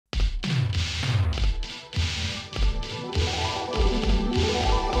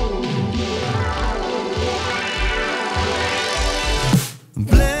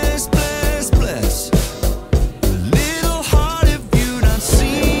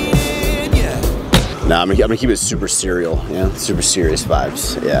Nah, I'm gonna keep it super serial, you know, super serious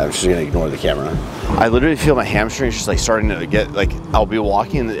vibes. Yeah, I'm just gonna ignore the camera. I literally feel my hamstrings just like starting to get like, I'll be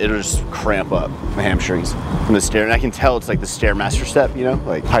walking and it'll just cramp up my hamstrings from the stair, and I can tell it's like the Stairmaster step, you know,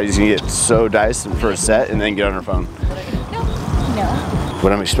 like Heidi's gonna get so diced for a set and then get on her phone. No.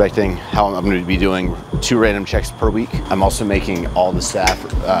 What I'm expecting, how I'm going to be doing 2 random checks per week. I'm also making all the staff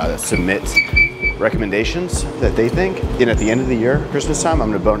submit recommendations that they think. And at the end of the year, Christmas time, I'm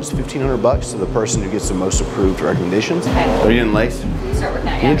going to bonus $1,500 to the person who gets the most approved recommendations. Okay. Are you in legs? Start with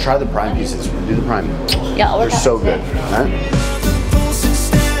that, You can try the prime pieces. Do the prime. Yeah, they're so good. All right?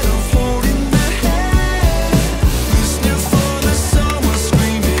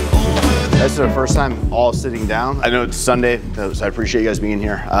 This is our first time all sitting down. I know it's Sunday, so I appreciate you guys being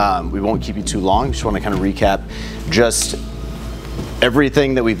here. We won't keep you too long. Just want to kind of recap just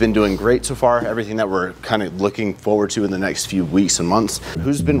everything that we've been doing great so far, everything that we're kind of looking forward to in the next few weeks and months.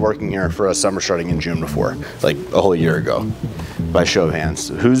 Who's been working here for a summer starting in June before? Like a whole year ago, by show of hands.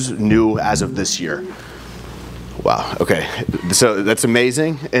 Who's new as of this year? Wow, okay, so that's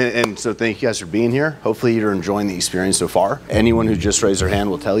amazing, and so thank you guys for being here. Hopefully you're enjoying the experience so far. Anyone who just raised their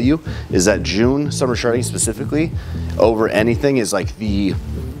hand will tell you is that June, summer shredding specifically, over anything is like the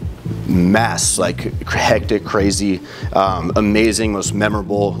mess, like hectic, crazy, amazing, most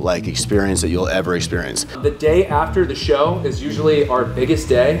memorable like experience that you'll ever experience. The day after the show is usually our biggest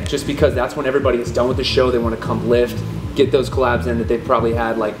day, just because that's when everybody is done with the show. They want to come lift, get those collabs in that they've probably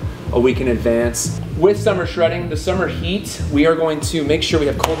had like a week in advance. With summer shredding, the summer heat, we are going to make sure we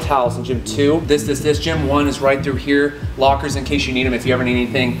have cold towels in gym 2. This gym 1 is right through here. Lockers in case you need them. If you ever need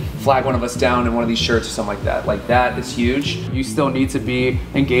anything, flag one of us down in one of these shirts or something like that. Like that is huge. You still need to be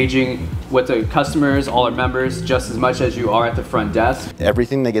engaging with the customers, all our members, just as much as you are at the front desk.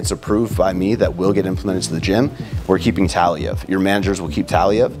 Everything that gets approved by me that will get implemented to the gym, we're keeping tally of. Your managers will keep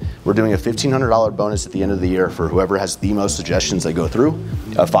tally of. We're doing a $1,500 bonus at the end of the year for whoever has the most suggestions that go through,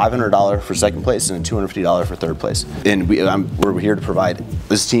 a $500 for second place, and a $250 for third place. And we're here to provide,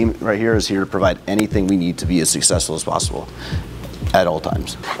 this team right here is here to provide anything we need to be as successful as possible at all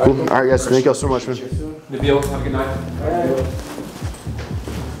times. Cool. All right, guys, thank you all so much, man. Nabil, have a good night.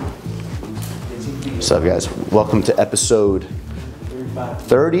 What's up, guys? Welcome to episode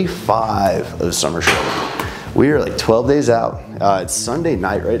 35 of Summer Shredding. We are like 12 days out. It's Sunday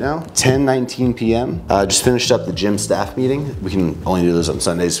night right now, 10:19 p.m. Just finished up the gym staff meeting. We can only do those on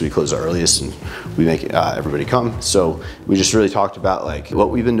Sundays, so we close the earliest and we make everybody come. So we just really talked about like what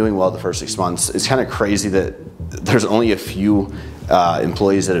we've been doing well the first 6 months. It's kind of crazy that there's only a few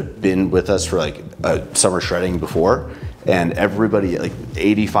employees that have been with us for like summer shredding before, and everybody, like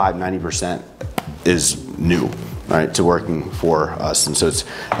 85, 90% is new, right, to working for us. And so it's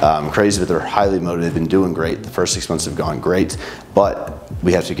crazy, but they're highly motivated, been doing great. The first 6 months have gone great, but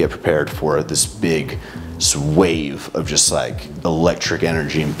we have to get prepared for this big wave of just like electric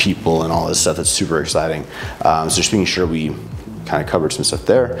energy and people and all this stuff that's super exciting. So just making sure we kind of covered some stuff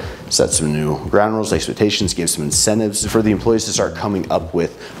there, set some new ground rules, expectations, gave some incentives for the employees to start coming up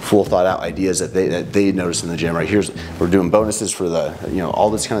with full thought out ideas that they notice in the gym. Right, we're doing bonuses for the, you know, all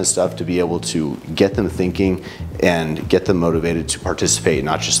this kind of stuff to be able to get them thinking and get them motivated to participate,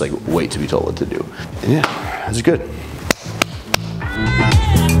 not just like wait to be told what to do. And yeah, that's good.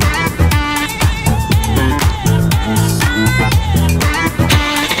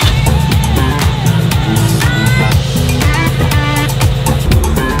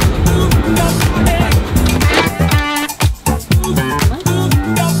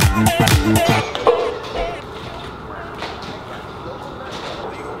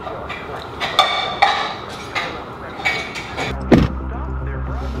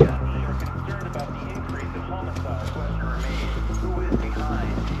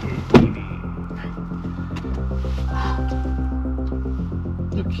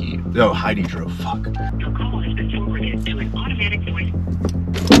 No, Heidi drove, fuck. Your call has been forwarded to an automatic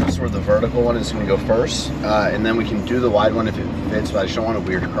voice. So the vertical one is gonna go first, and then we can do the wide one if it fits, but I just don't want a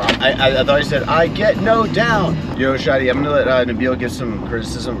weird crop. I thought I said, I get no down. Yo, Shadi, I'm gonna let Nabil give some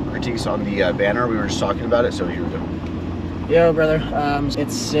critiques on the banner. We were just talking about it, so here we go. Yo, brother,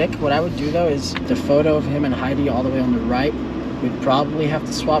 it's sick. What I would do though is the photo of him and Heidi all the way on the right, we'd probably have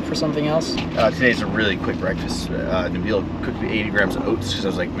to swap for something else. Today's a really quick breakfast. Nabil cooked me 80 grams of oats because I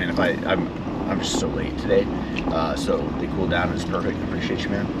was like, man, I'm just so late today. So they cooled down. It's perfect. I appreciate you,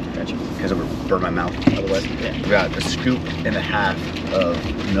 man. Gotcha. Because I would burn my mouth otherwise. Yeah. We got a scoop and a half of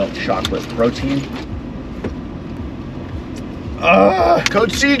milk chocolate protein.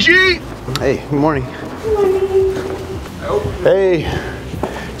 Coach CG! Hey, good morning. Good morning. Hey.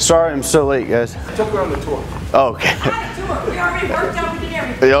 Sorry I'm so late, guys. I took her on the tour. Oh, okay. We already worked out, we did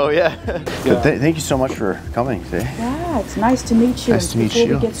everything. Oh yeah. Thank you so much for coming today. Yeah, it's nice to meet you. Nice to meet Before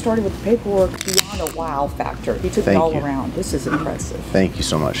you. we get started with the paperwork, beyond a wow factor. He took it all around. This is impressive. Thank you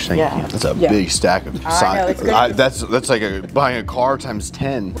so much. Thank you. That's a big stack of signs. That's like buying a car times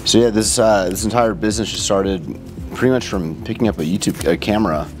 10. So yeah, this entire business just started pretty much from picking up a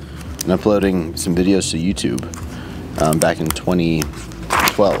camera and uploading some videos to YouTube back in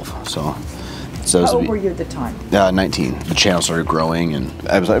 2012. So how old were you at the time? 19. The channel started growing, and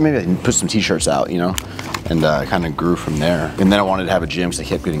I was like, maybe I can put some t-shirts out, you know, and kind of grew from there. And then I wanted to have a gym because I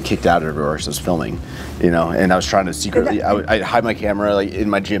kept getting kicked out everywhere because I was filming, you know, and I was trying to secretly, I'd hide my camera like in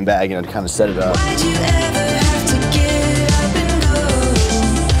my gym bag and I'd kind of set it up. Why'd you ever have to get up and go?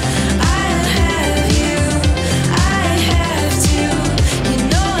 I'll have you, I have to. You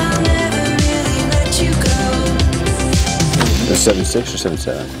know I'll never really let you go. 7.6 or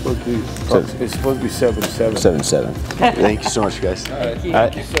 7.7? It's supposed to be 7.7. 7.7. Thank you so much, guys.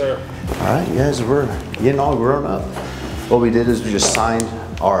 Thank you, sir. All right, guys, we're getting all grown up. What we did is we just signed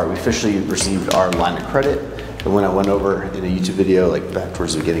we officially received our line of credit. And when I went over in a YouTube video, like back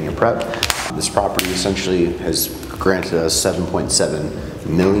towards the beginning of prep, this property essentially has granted us $7.7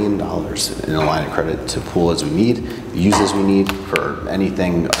 million in a line of credit to pool as we need, use as we need for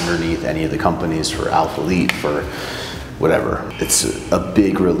anything underneath any of the companies, for Alphalete, for whatever. It's a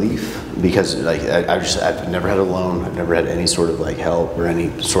big relief because like I've never had a loan, I've never had any sort of like help or any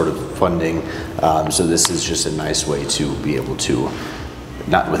sort of funding. So this is just a nice way to be able to,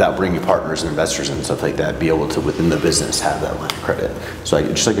 not without bringing partners and investors and stuff like that, be able to within the business have that line of credit. So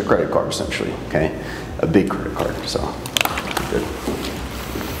just like a credit card essentially, okay? A big credit card, so good.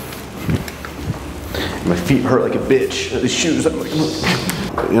 My feet hurt like a bitch. The shoes, I'm like,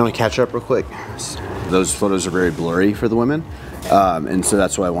 you want to catch up real quick? Those photos are very blurry for the women, and so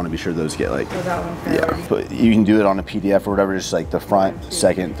that's why I want to be sure those get like, but you can do it on a PDF or whatever, just like the front,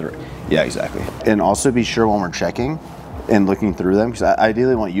 second, third. Yeah, exactly. And also be sure when we're checking and looking through them, because I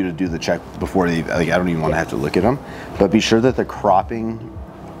ideally want you to do the check before they, like I don't even want to have to look at them, but be sure that the cropping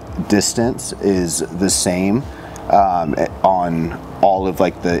distance is the same on all of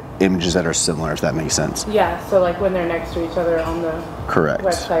like the images that are similar, if that makes sense. Yeah, so like when they're next to each other on the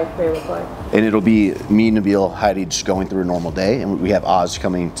website, they look like. And it'll be me, Nabil, Heidi just going through a normal day, and we have Oz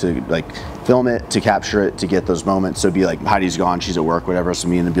coming to like film it, to capture it, to get those moments. So it'd be like Heidi's gone, she's at work, whatever. So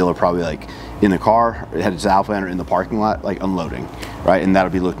me and Nabil are probably like in the car, headed to Alphaland or in the parking lot, like unloading, right? And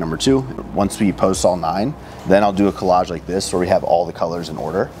that'll be look number 2. Once we post all 9, then I'll do a collage like this where we have all the colors in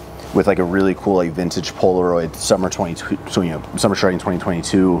order, with like a really cool like vintage Polaroid summer shredding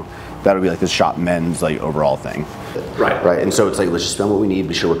 2022. That'll be like this shop men's like overall thing. Right. And so it's like, let's just spend what we need,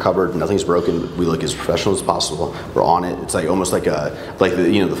 be sure we're covered, nothing's broken, we look as professional as possible, we're on it. It's like almost like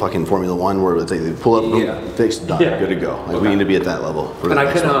the fucking Formula 1 where it's like they pull up, boom, fixed, done, good to go. Like we need to be at that level. And I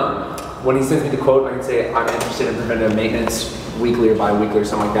can, when he sends me the quote, I can say I'm interested in preventive maintenance weekly or bi-weekly or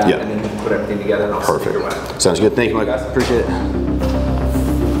something like that, and then put everything together and I'll Perfect. Send it your way. Sounds good. Thank you, Mike. Appreciate it.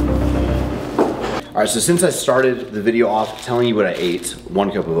 All right, so since I started the video off telling you what I ate,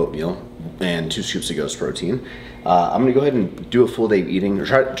 1 cup of oatmeal and 2 scoops of ghost protein, I'm gonna go ahead and do a full day of eating, or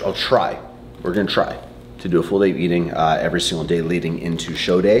we're gonna try to do a full day of eating every single day leading into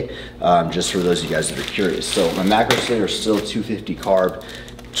show day, just for those of you guys that are curious. So my macros today are still 250 carb,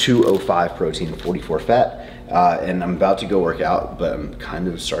 205 protein, 44 fat, and I'm about to go work out, but I'm kind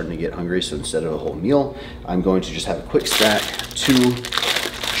of starting to get hungry, so instead of a whole meal, I'm going to just have a quick snack, 2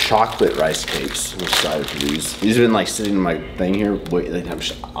 chocolate rice cakes. I'm excited for these. These have been like sitting in my thing here. I'm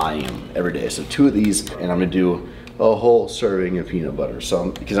just eyeing them every day. So 2 of these, and I'm gonna do a whole serving of peanut butter.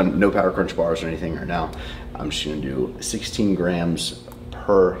 So because I'm no Power Crunch bars or anything right now, I'm just gonna do 16 grams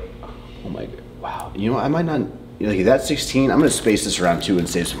per. Oh my god! Wow. You know what? I might not. Like that's 16. I'm gonna space this around 2 and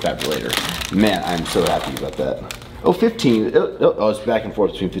save some fat for later. Man, I'm so happy about that. Oh, 15. Oh, it's back and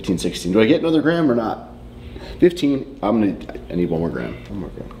forth between 15 and 16. Do I get another gram or not? 15. I need 1 more gram. 1 more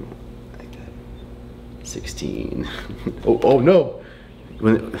gram. Come on. Like that. 16. Oh no.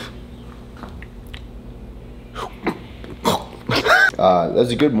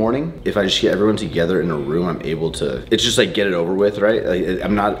 That's a good morning. If I just get everyone together in a room, I'm able to, it's just like get it over with, right? Like,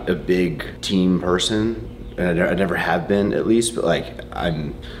 I'm not a big team person, and I never have been at least, but like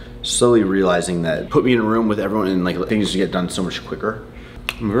I'm slowly realizing that put me in a room with everyone and like things get done so much quicker.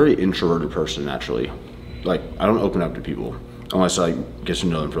 I'm a very introverted person naturally. Like, I don't open up to people unless I like, get to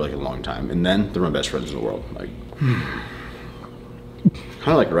know them for like a long time. And then they're my best friends in the world. Like, kind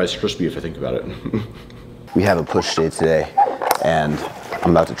of like a Rice Krispie if I think about it. We have a push day today, and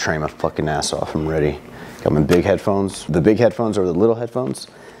I'm about to train my fucking ass off. I'm ready. Got my big headphones. The big headphones or the little headphones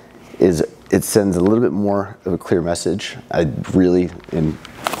it sends a little bit more of a clear message. I really am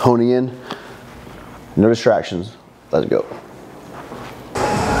honing in. No distractions. Let's go.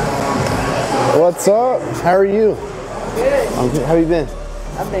 What's up? How are you? Good. I'm good. How have you been?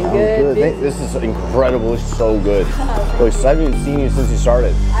 I've been good. This is incredible. It's so good. Look, I haven't even seen you since you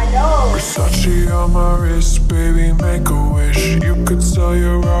started. I know. Versace on my wrist, baby, make a wish. You could sell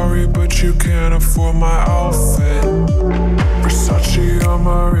your Rari, but you can't afford my outfit. Versace on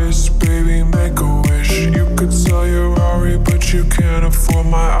my wrist, baby, make a wish. You could sell your Rari, but you can't afford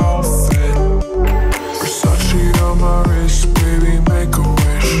my outfit. Versace on my wrist, baby, make a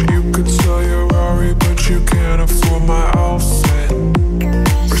wish. You could sell your Rari, but you can't afford my outfit.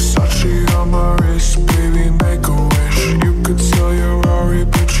 Versace on my wrist, baby, make a wish. You could sell your Rari,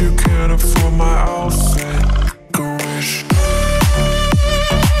 but you can't afford my outfit. Make a wish.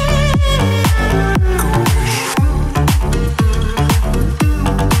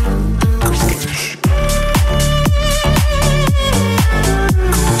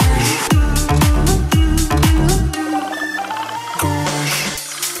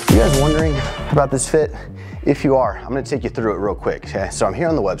 You guys wondering about this fit? If you are, I'm gonna take you through it real quick, okay? So I'm here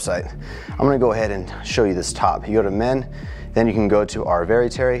on the website. I'm gonna go ahead and show you this top. You go to men, then you can go to our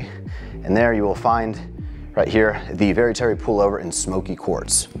Veritary, and there you will find right here the Veritary pullover in smoky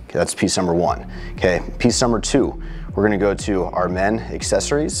quartz. Okay, that's piece number 1. Okay, piece number 2, we're gonna go to our men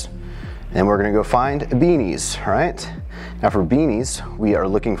accessories, and we're gonna go find beanies, all right? Now for beanies, we are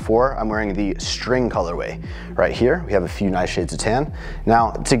looking for, I'm wearing the string colorway. Right here, we have a few nice shades of tan.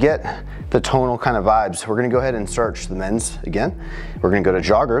 Now to get the tonal kind of vibes, we're gonna go ahead and search the men's again. We're gonna go to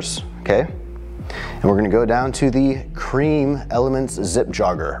joggers, okay? And we're gonna go down to the Cream Elements Zip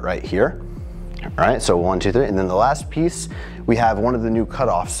Jogger right here. All right, so 1, 2, 3, and then the last piece, we have one of the new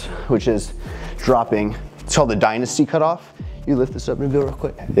cutoffs, which is dropping. It's called the Dynasty cutoff. You lift this up and real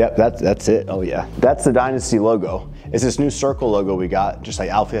quick. Yep, that's it. Oh yeah, that's the Dynasty logo. It's this new circle logo we got, just like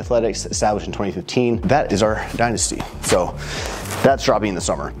Alpha Athletics, established in 2015. That is our Dynasty. So that's dropping in the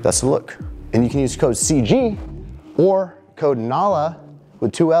summer. That's the look. And you can use code CG or code NALA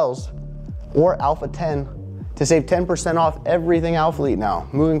with 2 L's or Alpha10 to save 10% off everything Alphalete now,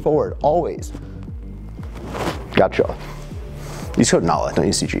 moving forward, always. Gotcha. Use code NALA, don't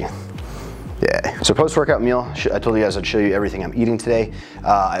use CG. Yeah. So post-workout meal, I told you guys I'd show you everything I'm eating today.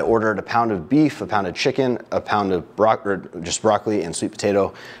 I ordered a pound of beef, a pound of chicken, a pound of just broccoli and sweet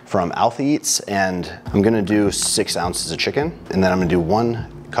potato from Alpha Eats, and I'm gonna do 6 ounces of chicken, and then I'm gonna do 1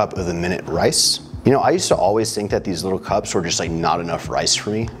 cup of the minute rice. You know, I used to always think that these little cups were just like not enough rice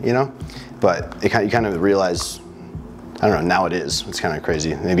for me, you know? But you kind of realize, I don't know, now it is. It's kind of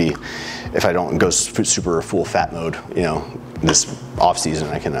crazy. Maybe if I don't go super full fat mode, you know, this off season,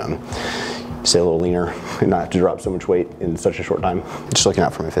 I can stay a little leaner and not have to drop so much weight in such a short time. Just looking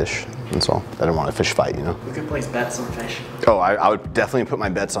out for my fish, that's all. I don't want a fish fight, you know? You could place bets on fish. Oh, I would definitely put my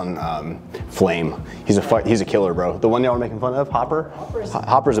bets on Flame. He's a killer, bro. The one y'all were making fun of, Hopper?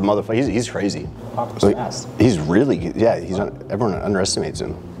 Hopper's a motherfucker. He's crazy. Hopper's fast. He's really good. Yeah, everyone underestimates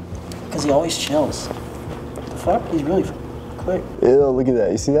him. Because he always chills. The fuck? He's really quick. Ew, look at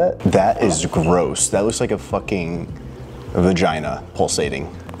that. You see that? That is gross. That looks like a fucking vagina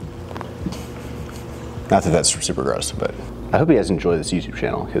pulsating. Not that that's super gross, but I hope you guys enjoy this YouTube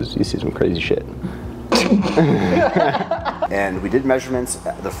channel because you see some crazy shit. And we did measurements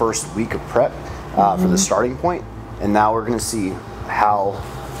the first week of prep for the starting point, and now we're gonna see how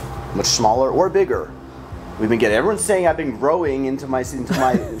much smaller or bigger we've been getting. Everyone's saying I've been growing into my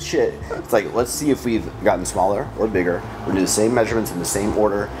shit. It's like, let's see if we've gotten smaller or bigger. We're gonna do the same measurements in the same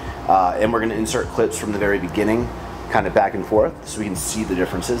order, and we're gonna insert clips from the very beginning, kind of back and forth, so we can see the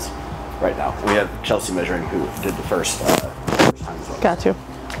differences. Right now, we have Chelsea measuring, who did the first time as well. Got you.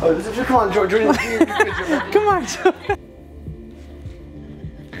 Oh, come on, George. Come on, George.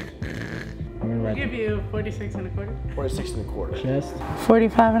 I'll give you 46 and a quarter. 46 and a quarter. Chest.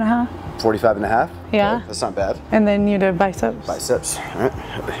 45 and a half. 45 and a half? Yeah. Okay, that's not bad. And then you did biceps. Biceps. All right,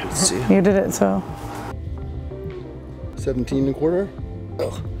 let's see. You did it, so. 17 and a quarter?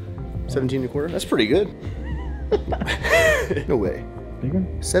 Ugh. 17 and a quarter? That's pretty good. No way. Bigger?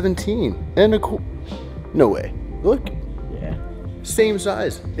 17 and a quarter. No way. Look. Yeah. Same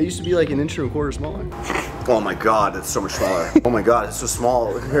size. It used to be like an inch and a quarter smaller. Oh my god, that's so much smaller. Oh my god, it's so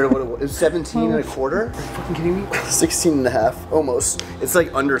small compared to what it was. 17 and a quarter? Are you fucking kidding me? 16 and a half, almost. It's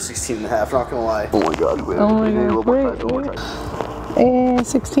like under 16 and a half, not gonna lie. Oh my god, wait. Oh my god, wait.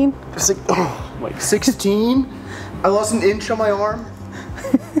 16? Oh my, 16? I lost an inch on my arm?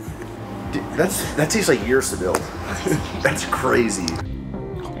 Dude, that takes like years to build. That's crazy.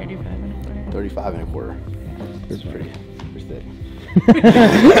 35 and a quarter. This is pretty thick.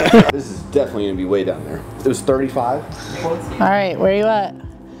 This is definitely gonna be way down there. It was 35. All right, where are you at?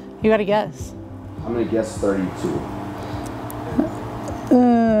 You gotta guess. I'm gonna guess 32.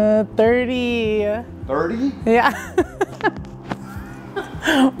 30. 30? Yeah.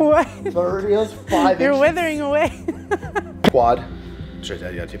 What? 30, that's 5 You're inches. withering away. Quad. Should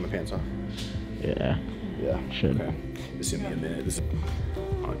I gotta take my pants off? Yeah. Yeah. Should. Okay. This is gonna be a minute. This is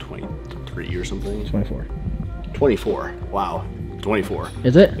 23 or something. 24. 24. Wow. 24.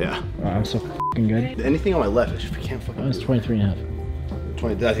 Is it? Yeah. Oh, I'm so fucking good. Anything on my left, I just can't fucking. I was 23 and a half.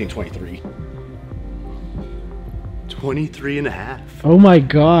 20, I think 23. 23 and a half. Oh my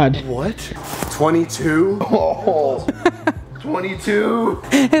god. What? 22? Oh. 22.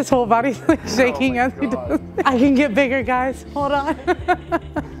 His whole body's like shaking as he does. I can get bigger, guys. Hold on.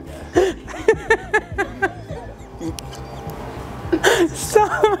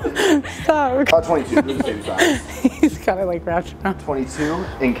 Stop. Stop. 22. This is the same size. He's got it like wrapped around. 22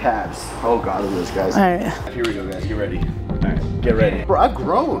 in calves. Oh god, look at this, guys. All right. Here we go, guys. Get ready. All right, get ready. Bro, I've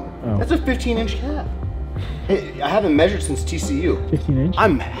grown. Oh. That's a 15-inch calf. Hey, I haven't measured since TCU. 15 inch?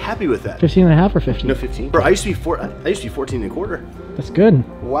 I'm happy with that. 15 and a half or 15? No, 15. Bro, I used to be 14 and a quarter. That's good.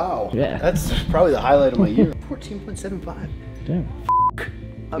 Wow. Yeah. That's probably the highlight of my year. 14.75. Damn.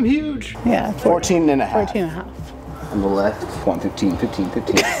 I'm huge. Yeah. 14 and a half. 14 and a half. On the left, 15. 14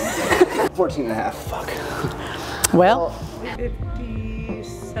 and a half. Fuck. Well.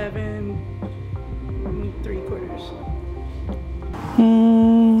 57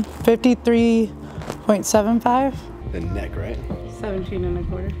 3/4. 53.75. The neck, right? 17 and a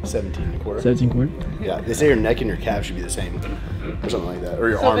quarter. 17 and a quarter. 17 quarter? Yeah, they say your neck and your calf should be the same. Or something like that. Or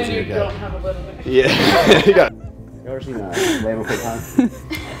your So arms then and you your don't calf. have a little bit. Yeah. You got. You ever seen Lamb Quick Time?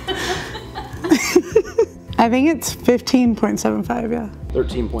 I think it's 15.75, yeah.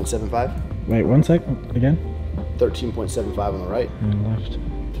 13.75. Wait, 1 sec. Again? 13.75 on the right. And left.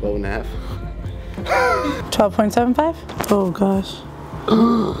 12 and a half. 12.75? Oh gosh.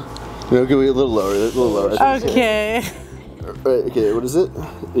 No, go a little lower. A little lower. Okay. Okay, what is it?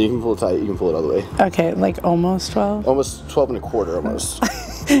 You can pull it tight. You can pull it all the way. Okay, like almost 12. Almost 12 and a quarter, almost.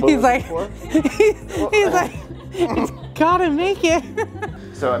 He's like, he's like, he's gotta make it.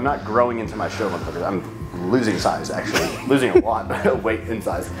 So I'm not growing into my show, motherfucker. I'm losing size, actually. Losing a lot of weight and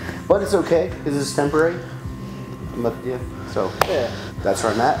size. But it's okay, because this is temporary. Yeah. So, yeah. That's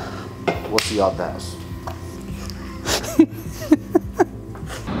where I'm at. We'll see y'all at the house.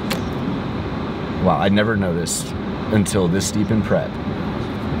 Wow, I never noticed until this deep in prep.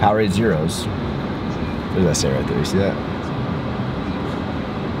 Powerade Zeros. What does that say right there? You see that?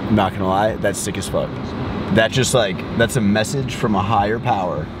 I'm not gonna lie, that's sick as fuck. That just like, that's a message from a higher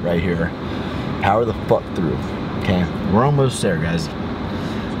power right here. Power the fuck through, okay? We're almost there, guys.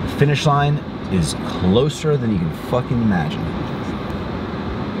 The finish line is closer than you can fucking imagine.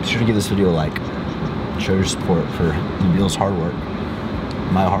 Be sure to give this video a like. Show your support for Nabil's hard work,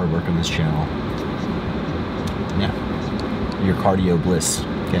 my hard work on this channel. Yeah, your cardio bliss,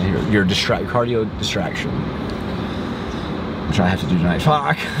 okay? Your cardio distraction, which I have to do tonight.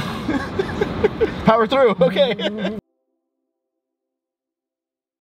 Fuck. Power through, okay.